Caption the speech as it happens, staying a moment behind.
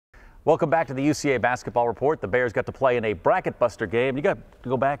Welcome back to the UCA Basketball Report. The Bears got to play in a Bracketbuster game. You got to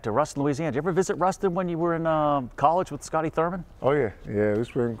go back to Ruston, Louisiana. Did you ever visit Ruston when you were in college with Scotty Thurman? Oh yeah. We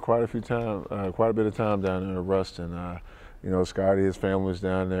spent quite a bit of time down there in Ruston. Scotty, his family's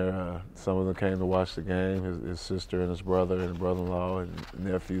down there. Some of them came to watch the game. His sister and his brother and brother-in-law and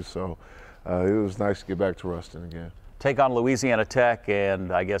nephew. So it was nice to get back to Ruston again. Take on Louisiana Tech,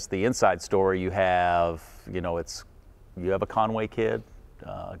 and I guess the inside story you have, you have a Conway kid.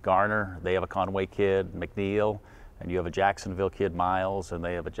 Garner, they have a Conway kid, McNeil, and you have a Jacksonville kid, Miles, and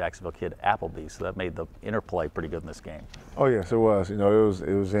they have a Jacksonville kid, Appleby. So that made the interplay pretty good in this game. Oh yes, it was. It was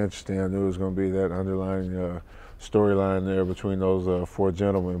interesting. I knew it was going to be that underlying storyline there between those four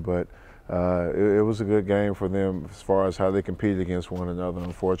gentlemen, but it was a good game for them as far as how they competed against one another.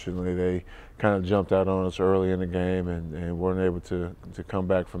 Unfortunately, they kind of jumped out on us early in the game and weren't able to come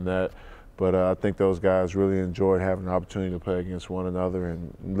back from that. But I think those guys really enjoyed having the opportunity to play against one another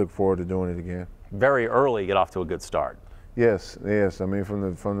and look forward to doing it again. Very early, get off to a good start. Yes. I mean, from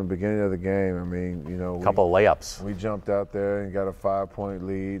the beginning of the game, a couple of layups. We jumped out there and got a 5-point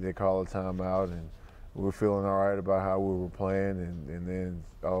lead. They called a timeout, and we were feeling all right about how we were playing. And then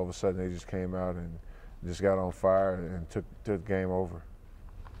all of a sudden, they just came out and just got on fire and took the game over.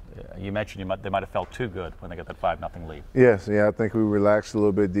 You mentioned they might have felt too good when they got that 5-0 lead. Yes, I think we relaxed a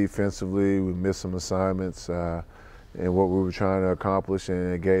little bit defensively. We missed some assignments and what we were trying to accomplish,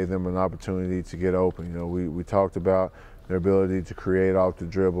 and it gave them an opportunity to get open. We talked about their ability to create off the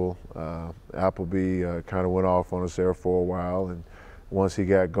dribble. Appleby kind of went off on us there for a while, and once he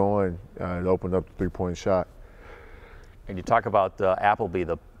got going, it opened up the three-point shot. And you talk about Appleby,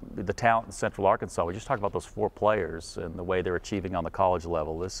 the talent in Central Arkansas. We just talked about those four players and the way they're achieving on the college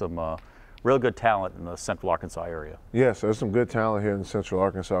level. There's some real good talent in the Central Arkansas area. Yes, there's some good talent here in the Central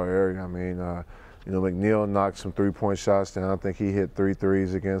Arkansas area. McNeil knocked some three-point shots down. I think he hit 3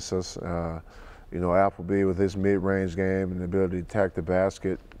 threes against us. Appleby with his mid-range game and the ability to attack the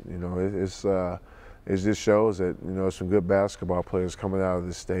basket. It just shows that some good basketball players coming out of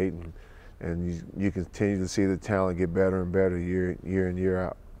the state, and you continue to see the talent get better and better year in, year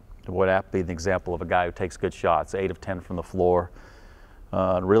out. Would that be an example of a guy who takes good shots, 8 of 10 from the floor,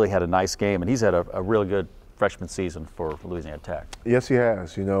 really had a nice game, and he's had a really good freshman season for Louisiana Tech. Yes, he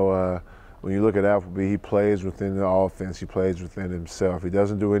has. When you look at Appleby, he plays within the offense, he plays within himself. He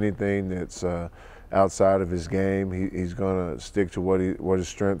doesn't do anything that's outside of his game. He's going to stick to what his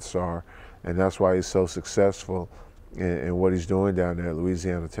strengths are, and that's why he's so successful in what he's doing down there at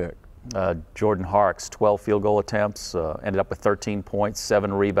Louisiana Tech. Jordan Harks, 12 field goal attempts, ended up with 13 points,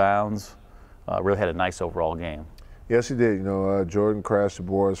 7 rebounds. Really had a nice overall game. Yes, he did. Jordan crashed the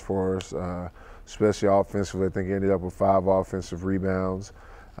boards for us, especially offensively. I think he ended up with 5 offensive rebounds.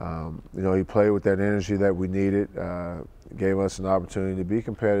 He played with that energy that we needed, gave us an opportunity to be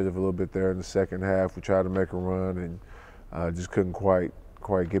competitive a little bit there in the second half. We tried to make a run and just couldn't quite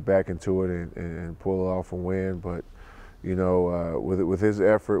get back into it and pull it off and win. But with his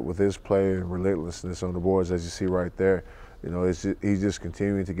effort, with his play and relentlessness on the boards, as you see right there, he's just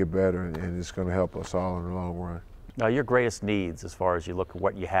continuing to get better, and it's going to help us all in the long run. Now, your greatest needs, as far as you look at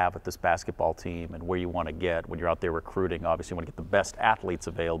what you have with this basketball team and where you want to get when you're out there recruiting, obviously you want to get the best athletes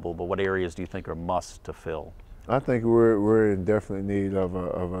available, but what areas do you think are must to fill? I think we're in definite need of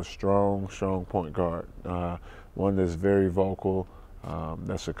a strong point guard, one that's very vocal.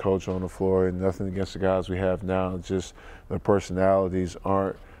 That's a coach on the floor, and nothing against the guys we have now. It's just their personalities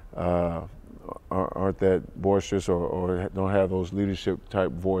aren't that boisterous or don't have those leadership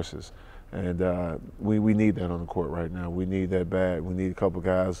type voices. And we need that on the court right now. We need that bad. We need a couple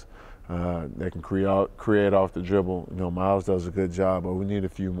guys that can create off the dribble. Miles does a good job, but we need a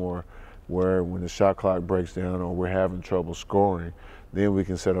few more where when the shot clock breaks down or we're having trouble scoring, then we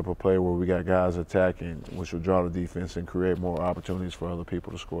can set up a play where we got guys attacking, which will draw the defense and create more opportunities for other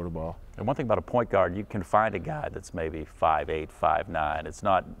people to score the ball. And one thing about a point guard, you can find a guy that's maybe 5'8", 5'9". It's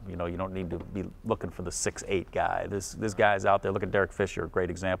not, you don't need to be looking for the 6'8" guy. This guy's out there. Look at Derek Fisher, a great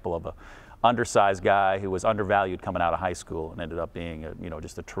example of a undersized guy who was undervalued coming out of high school and ended up being,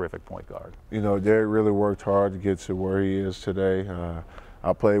 just a terrific point guard. Derek really worked hard to get to where he is today.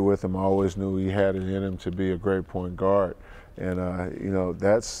 I played with him. I always knew he had it in him to be a great point guard. And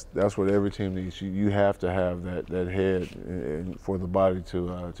that's what every team needs. You have to have that head and for the body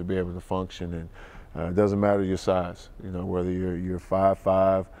to be able to function. And it doesn't matter your size. Whether you're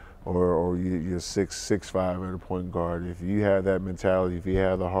 5'5" or you're 6'5" at a point guard. If you have that mentality, if you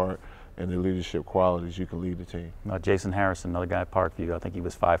have the heart, and the leadership qualities, you can lead the team. Jason Harrison, another guy at Parkview, I think he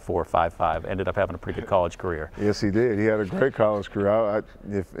was 5'4", 5'5", ended up having a pretty good college career. Yes, he did. He had a great college career.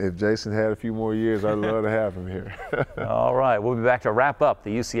 If Jason had a few more years, I'd love to have him here. All right, we'll be back to wrap up the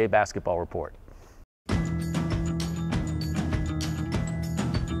UCA basketball report.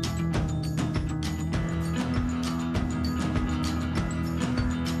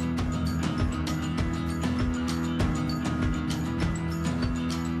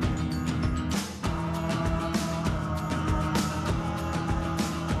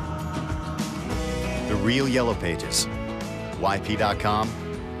 Real Yellow Pages, YP.com,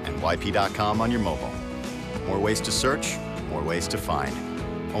 and YP.com on your mobile. More ways to search, more ways to find.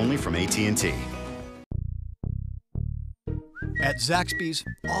 Only from AT&T. At Zaxby's,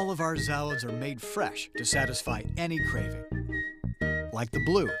 all of our salads are made fresh to satisfy any craving. Like the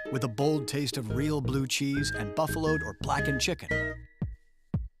blue, with a bold taste of real blue cheese and buffaloed or blackened chicken.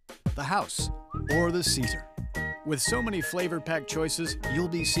 The House, or the Caesar. With so many flavor-packed choices, you'll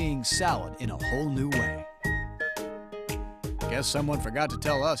be seeing salad in a whole new way. Guess someone forgot to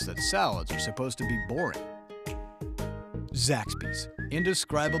tell us that salads are supposed to be boring. Zaxby's,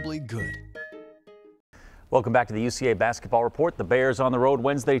 indescribably good. Welcome back to the UCA basketball report. The Bears on the road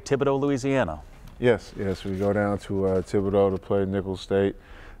Wednesday, Thibodaux, Louisiana. Yes, we go down to Thibodaux to play Nicholls State.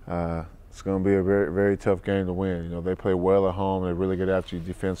 It's going to be a very, very tough game to win. You know, they play well at home. They really get after you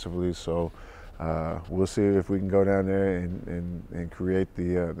defensively. So we'll see if we can go down there and create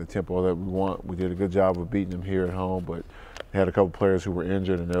the tempo that we want. We did a good job of beating them here at home, but had a couple players who were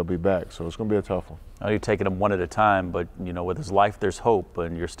injured, and they'll be back. So it's going to be a tough one. You're taking them one at a time, but you know, with his life, there's hope,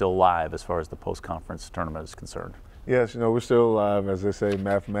 and you're still alive as far as the post-conference tournament is concerned. Yes, you know, we're still alive, as they say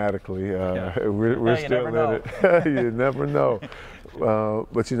mathematically. We're still in it. You never know.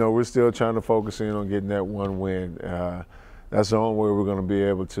 But you know, we're still trying to focus in on getting that one win. That's the only way we're going to be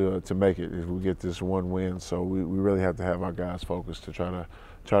able to make it, is we get this one win. So we really have to have our guys focused to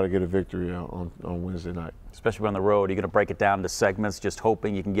try to get a victory on Wednesday night. Especially on the road, you're going to break it down into segments, just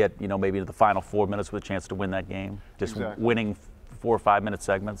hoping you can get, you know, maybe to the final 4 minutes with a chance to win that game. Just exactly. Winning 4 or 5 minute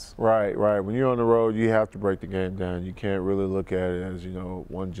segments. Right. When you're on the road, you have to break the game down. You can't really look at it as, you know,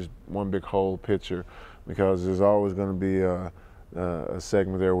 one big whole picture, because there's always going to be a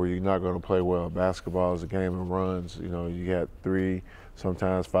segment there where you're not going to play well. Basketball is a game of runs. You know, you got 3,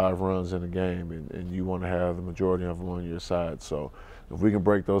 sometimes 5 runs in a game, and you want to have the majority of them on your side. So if we can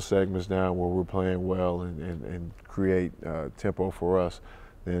break those segments down where we're playing well and create tempo for us,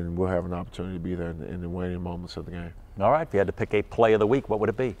 then we'll have an opportunity to be there in the waning moments of the game. All right, if you had to pick a play of the week, what would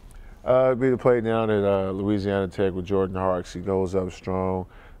it be? It'd be the play down at Louisiana Tech with Jordan Harks. He goes up strong,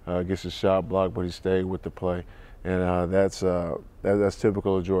 gets his shot blocked, but he stayed with the play. And that's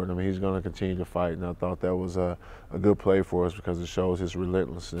typical of Jordan. I mean, he's going to continue to fight, and I thought that was a good play for us because it shows his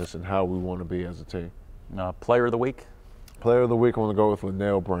relentlessness and how we want to be as a team. Player of the week? Player of the week, I want to go with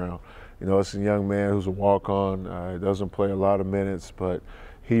Linnell Brown. You know, it's a young man who's a walk-on. He doesn't play a lot of minutes, but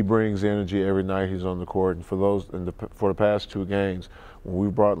he brings energy every night he's on the court. And for the past 2 games, when we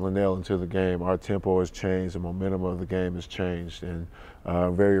brought Linnell into the game, our tempo has changed, the momentum of the game has changed, and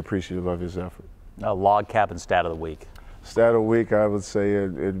I'm very appreciative of his effort. Log cabin stat of the week. Stat of the week, I would say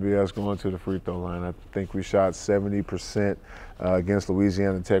it'd be us going to the free throw line. I think we shot 70% against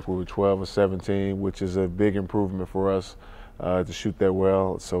Louisiana Tech. We were 12 of 17, which is a big improvement for us to shoot that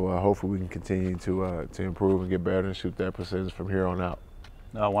well. So hopefully we can continue to improve and get better and shoot that percentage from here on out.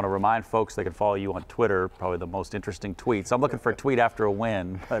 I want to remind folks they can follow you on Twitter, probably the most interesting tweets. I'm looking for a tweet after a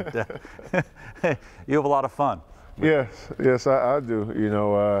win, but you have a lot of fun. Yes, I do. You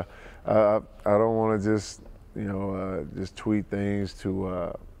know, I don't want to just tweet things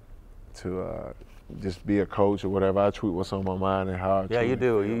to just be a coach or whatever. I tweet what's on my mind and how I Yeah, you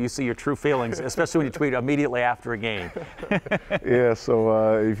do. You see your true feelings, especially when you tweet immediately after a game. Yeah,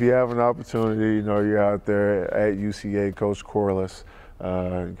 so if you have an opportunity, you know, you're out there at UCA, Coach Corliss,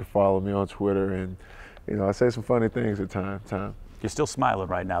 you can follow me on Twitter, and, you know, I say some funny things at time. You're still smiling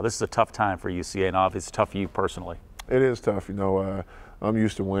right now. This is a tough time for UCA, and obviously it's tough for you personally. It is tough, you know. I'm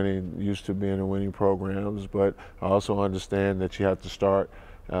used to winning, used to being in winning programs, but I also understand that you have to start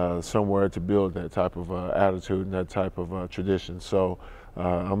somewhere to build that type of attitude and that type of tradition. So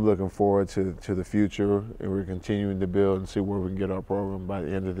I'm looking forward to the future, and we're continuing to build and see where we can get our program by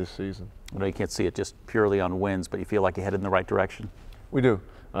the end of this season. I know you can't see it just purely on wins, but you feel like you're headed in the right direction? We do.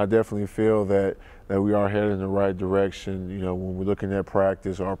 I definitely feel that we are headed in the right direction. You know, when we're looking at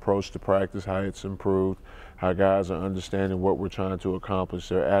practice, our approach to practice, how it's improved, how guys are understanding what we're trying to accomplish,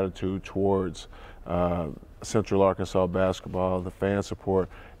 their attitude towards Central Arkansas basketball, the fan support,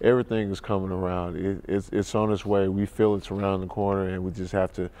 everything is coming around. It's on its way. We feel it's around the corner, and we just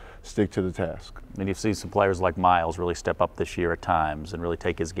have to stick to the task. And you've seen some players like Miles really step up this year at times and really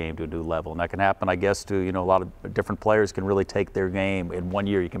take his game to a new level. And that can happen, I guess, to, you know, a lot of different players can really take their game. In 1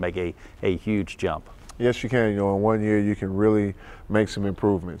 year, you can make a huge jump. Yes, you can. You know, in 1 year, you can really make some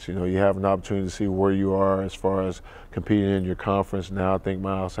improvements. You know, you have an opportunity to see where you are as far as competing in your conference. Now I think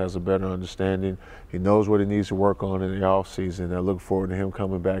Miles has a better understanding. He knows what he needs to work on in the offseason. I look forward to him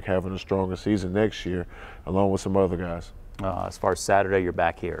coming back, having a stronger season next year, along with some other guys. As far as Saturday, you're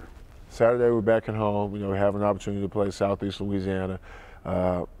back here. Saturday, we're back at home. You know, we have an opportunity to play Southeast Louisiana.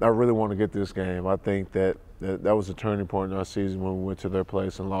 I really want to get this game. I think that was a turning point in our season when we went to their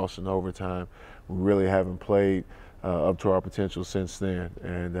place and lost in overtime. We really haven't played up to our potential since then,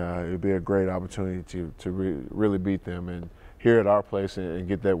 and it would be a great opportunity to really beat them and here at our place and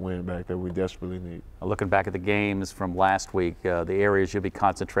get that win back that we desperately need. Looking back at the games from last week, the areas you'll be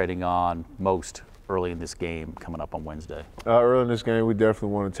concentrating on most early in this game coming up on Wednesday? Early in this game, we definitely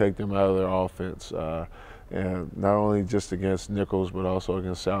want to take them out of their offense. And not only just against Nichols, but also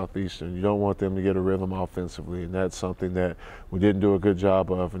against Southeastern. You don't want them to get a rhythm offensively, and that's something that we didn't do a good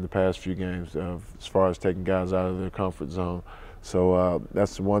job of in the past few games as far as taking guys out of their comfort zone. So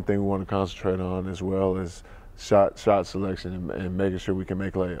that's the one thing we want to concentrate on, as well as shot selection and making sure we can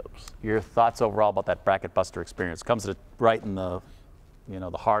make layups. Your thoughts overall about that bracket buster experience? Comes right in the, you know,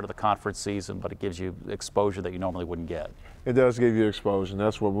 the heart of the conference season, but it gives you exposure that you normally wouldn't get. It does give you exposure, and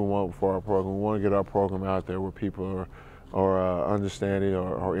that's what we want for our program. We want to get our program out there where people are understanding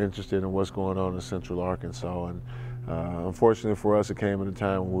or interested in what's going on in Central Arkansas. And unfortunately for us, it came at a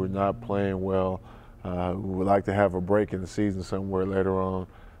time when we're not playing well. We would like to have a break in the season somewhere later on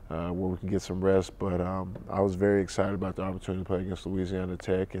where we can get some rest. But I was very excited about the opportunity to play against Louisiana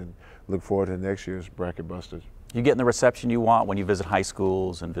Tech and look forward to next year's Bracket Busters. You getting the reception you want when you visit high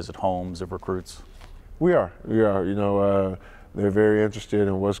schools and visit homes of recruits? We are. You know, they're very interested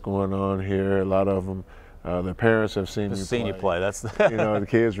in what's going on here. A lot of them, their parents have seen you play. That's you know, the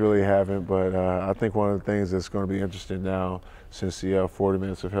kids really haven't. But I think one of the things that's going to be interesting now, since the 40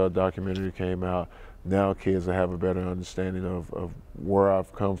 Minutes of Hell documentary came out, now kids will have a better understanding of where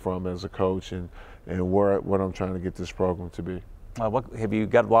I've come from as a coach and what I'm trying to get this program to be. Have you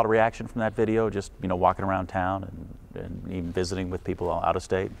got a lot of reaction from that video? Just, you know, walking around town and even visiting with people out of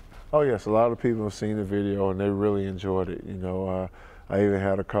state? Oh yes, a lot of people have seen the video and they really enjoyed it. You know, I even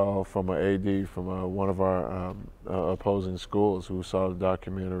had a call from an AD from one of our opposing schools who saw the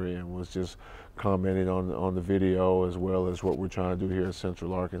documentary and was just commenting on the video as well as what we're trying to do here at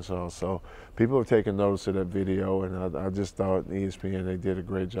Central Arkansas. So people have taken notice of that video, and I just thought ESPN, they did a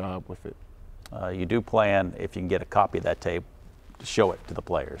great job with it. You do plan, if you can get a copy of that tape, to show it to the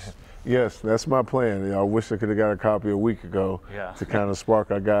players. Yes, that's my plan. You know, I wish I could have got a copy a week ago to kind of spark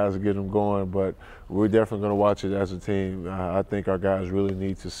our guys and get them going, but we're definitely going to watch it as a team. I think our guys really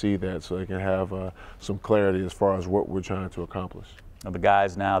need to see that so they can have some clarity as far as what we're trying to accomplish. The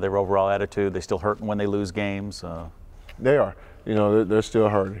guys now, their overall attitude, they still hurting when they lose games? They are. You know, they're still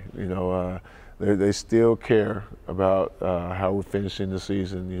hurting. You know, they still care about how we're finishing the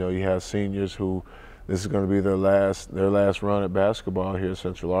season. You know, you have seniors who this is going to be their last run at basketball here at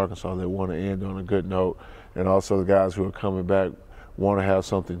Central Arkansas. They want to end on a good note, and also the guys who are coming back want to have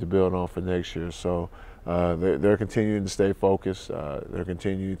something to build on for next year. So they're continuing to stay focused. They're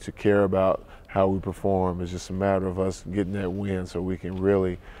continuing to care about how we perform. It's just a matter of us getting that win so we can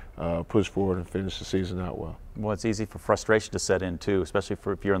really push forward and finish the season out well. Well, it's easy for frustration to set in too, especially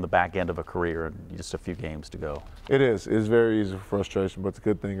if you're in the back end of a career and just a few games to go. It is. It's very easy for frustration, but the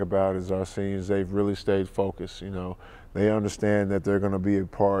good thing about it is our seniors, they've really stayed focused. You know, they understand that they're going to be a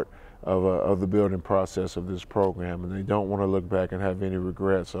part of the building process of this program, and they don't want to look back and have any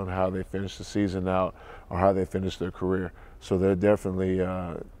regrets on how they finished the season out or how they finished their career. So they're definitely,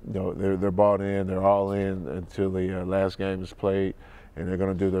 you know, they're bought in, they're all in until the last game is played, and they're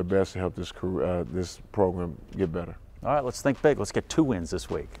going to do their best to help this program get better. All right, let's think big. Let's get 2 wins this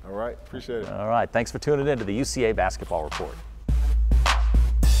week. All right, appreciate it. All right, thanks for tuning in to the UCA Basketball Report.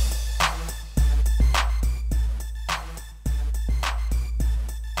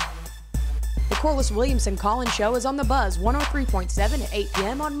 The Corliss Williamson Call-In Show is on the Buzz 103.7 at 8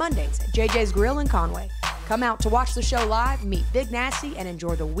 p.m. on Mondays at JJ's Grill in Conway. Come out to watch the show live, meet Big Nasty, and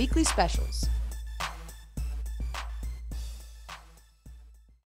enjoy the weekly specials.